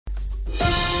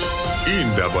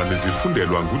Indaba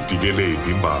nizifundelwa nguDikeledi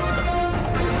Mbanga.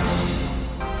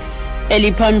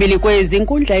 Eliphambili kwezi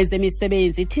inkundla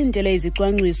yezemisebenzi ithintele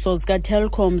izicwangciso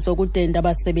zikaTelkom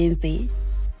zokudend'abasebenzi.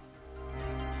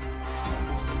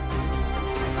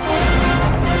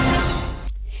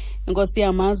 Inkosi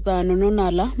yamaza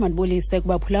nononala mandibulise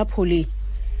kubaphulaphuli.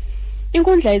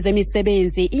 Inkundla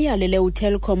yezemisebenzi iyalele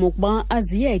uTelkom ukuba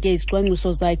aziyeke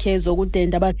izicwangciso zakhe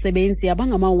zokudend'abasebenzi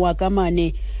abangamawaka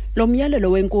amane. Lo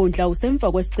myalelo wenkundla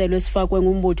usemva kwesicelo esifakwe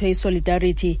ngumbutho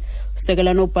iSolidarity.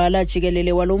 Usekela nobhala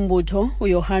jikelele walo mbutho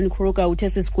uJohan Kruger uthe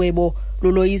sisigwebo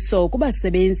luloyiso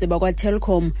kubasebenzi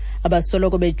bakwaTelkom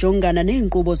abasoloko bejongana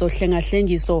neenkqubo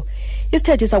zohlengahlengiso.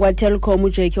 Isithethi sakwaTelkom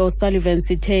uJakhe O'Sullivan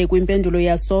sithe kwimpendulo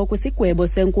yaso kwisigwebo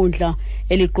senkundla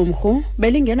eliqumrhu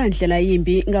belingenandlela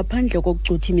yimbi ngaphandle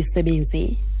kokucutha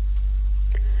imisebenzi.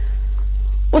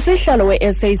 Usihlalo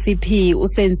we-SACP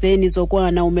usenzeni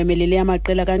zokwana umemelele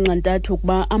amaqela kancantathu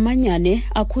ukuba amanyane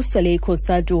akhusele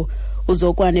ikhosatu.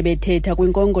 Uzokwane bethetha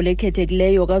kwinkongolo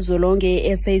ekhethekileyo kazwelonke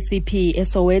ye-SACP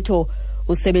eSoweto.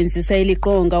 Usebenzisa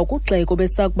iliqonga ukugxeka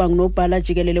besakuba ngunobhala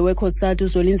jikelele wekhosatu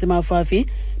uZolinzi Mafafi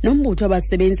nombutho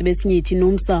abasebenzi besinyithi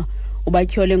NUMSA.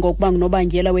 Ubatyhole ngokuba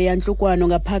ngunobangela weyantlukwano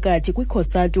ngaphakathi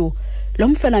kwikhosatu. Lo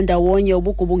mfelandawonye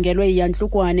ubugubungelwe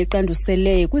iyantlukwano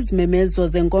eqandusele kwizimemezo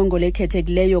zenkongolo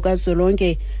ekhethekileyo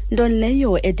kazwelonke, nto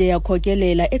leyo ede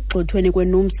yakhokelela ekugxothweni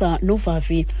kweNUMSA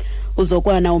noVavi.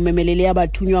 Uzokwana umemelele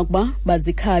abathunywa ukuba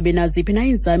bazikhabe naziphi na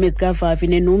iinzame zikaVavi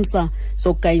neNUMSA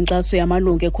zokugaya inkxaso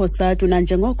yamalungu ekhosatu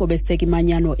nanjengoko beseka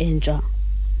imanyano entsha.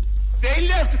 They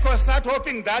left COSATU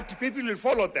hoping that people will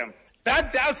follow them.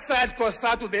 That outside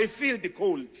COSATU, they feel the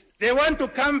cold. They want to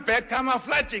come back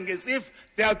camouflaging as if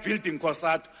they are building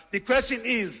COSATU. The question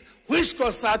is, which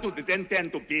COSATU do they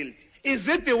intend to build? Is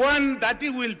it the one that it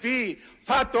will be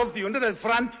part of the United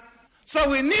Front?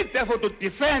 So we need, therefore, to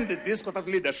defend this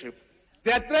COSATU leadership.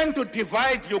 They are trying to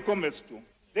divide you, comrades, too.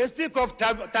 They speak of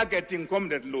targeting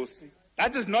Comrade Lucy.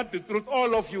 That is not the truth.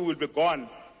 All of you will be gone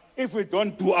if we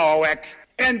don't do our work.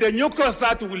 And the new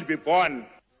COSATU will be born.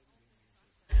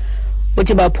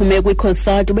 Uthi baphume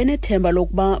kwikhosatu benethemba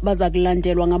lokuba baza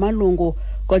kulandelwa ngamalungu,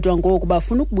 kodwa ngoku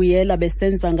bafuna ukubuyela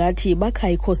besenza ngathi bakha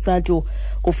ikhosatu.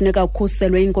 Kufuneka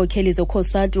kukhuselwe iinkokheli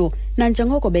zekhosatu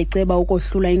nanjengoko beceba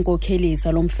ukohlula iinkokheli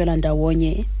zalo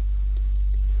mfelandawonye.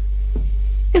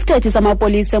 Isithethi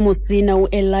samapolisa eMusina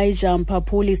uElijah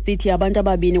Mphaphuli sithi abantu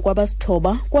ababini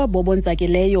kwabasithoba kwabo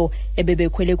bonzakeleyo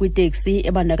ebebekhwele kwiteksi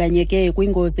ebandakanyeke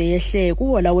kwingozi yehle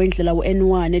kuhola wendlela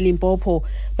uN1 eLimpopo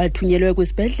bathunyelwe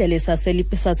kwisibhedlele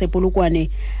sasepulukwane.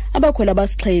 Abakhwela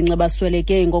abasixhenxe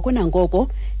basweleke ngoko nangoko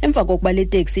emva kokuba le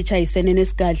teksi itshayisene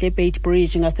nesigadla eBait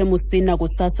Bridge ngaseMusina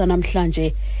kusasa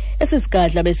namhlanje. Esi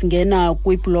sigadla besingena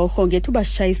kwibhlorho ngethuba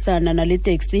sitshayisana nale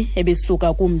teksi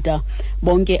ebisuka kumda.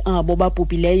 Bonke abo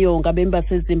babhubhileyo ngabemba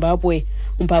baseZimbabwe.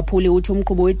 Umphaphuli uthi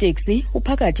umqhubi weteksi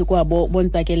uphakathi kwabo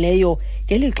bonzakeleyo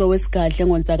ngelixa wesigadla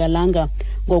engonzakalanga.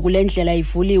 Ngokule ndlela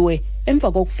ivuliwe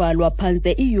emva kokuvalwa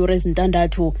phantse iiyure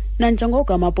ezintandathu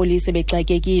nanjengoko amapolisa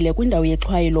bexakekile kwindawo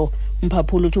yexhwayelo.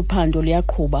 Umphaphuli uthi uphando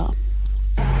luyaqhuba.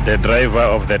 The driver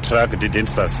of the truck didn't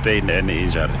sustain any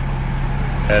injury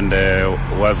and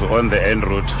was on the en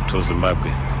route to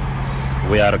Zimbabwe.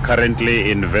 We are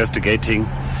currently investigating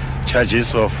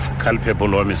charges of culpable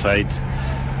homicide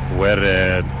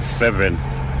where 7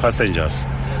 passengers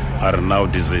are now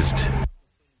deceased.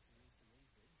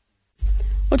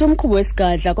 Uthi umqhubi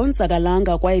wesigadla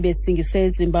konzakalanga kwaye besingise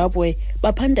eZimbabwe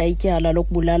baphanda ityala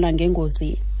lokubulala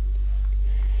ngengozi.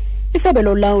 Isebe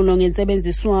lolawulo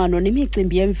ngentsebenziswano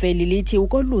nemicimbi yemveli lithi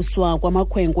ukoluswa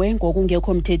kwamakhwenkwe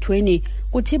ngokungekho mthethweni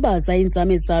kuthibaza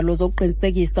inzame zalo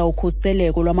zokuqinisekisa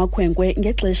ukhuseleko lwamakhwenkwe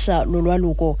ngexesha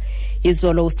lolwaluko.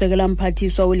 Izolo usekela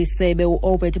mphathiswa welisebe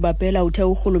uObert Babela uthe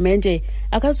urhulumente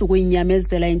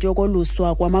akazukuyinyamezela into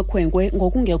yokoluswa kwamakhwenkwe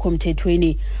ngokungekho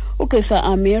mthethweni. Ugqirha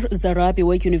Amir Zarabi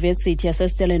weYunivesithi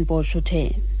yaseStellenbosch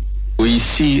uthe we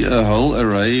see a whole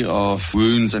array of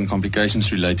wounds and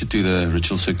complications related to the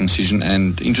ritual circumcision,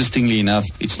 and interestingly enough,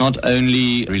 it's not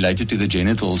only related to the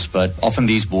genitals, but often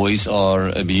these boys are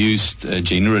abused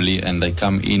generally and they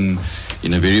come in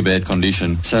a very bad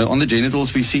condition. So on the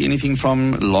genitals we see anything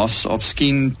from loss of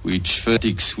skin, which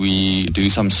vertics, we do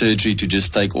some surgery to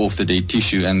just take off the dead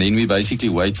tissue, and then we basically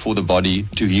wait for the body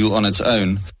to heal on its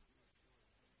own.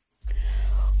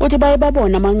 Uthi baye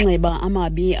babona amanxeba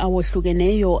amabi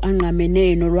awohlukeneyo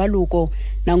angqamene nolwaluko,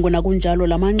 nangona kunjalo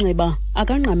lamanxeba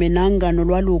akangqamenanga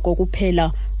nolwaluko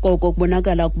kuphela, koko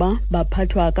kubonakala ukuba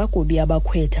baphathwa kakubi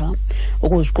abakhwetha.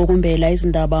 Ukuziqukumbela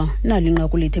izindaba nalinqa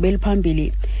kulithe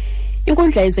beliphambili.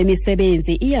 Inkundla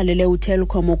yezemisebenzi iyalele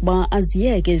uTelkom ukuba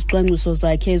aziyeke izicwangciso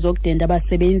zakhe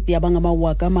zokudend'abasebenzi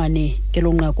abangamawaka amane. Ngelo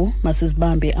nqaku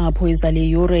masizibambe apho izale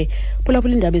yure.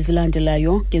 Phulaphula indaba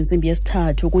ezilandelayo ngentsimbi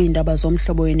yesithathu kwiindaba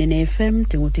zomhlobo wenene FM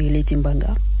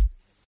ndinguTelkom.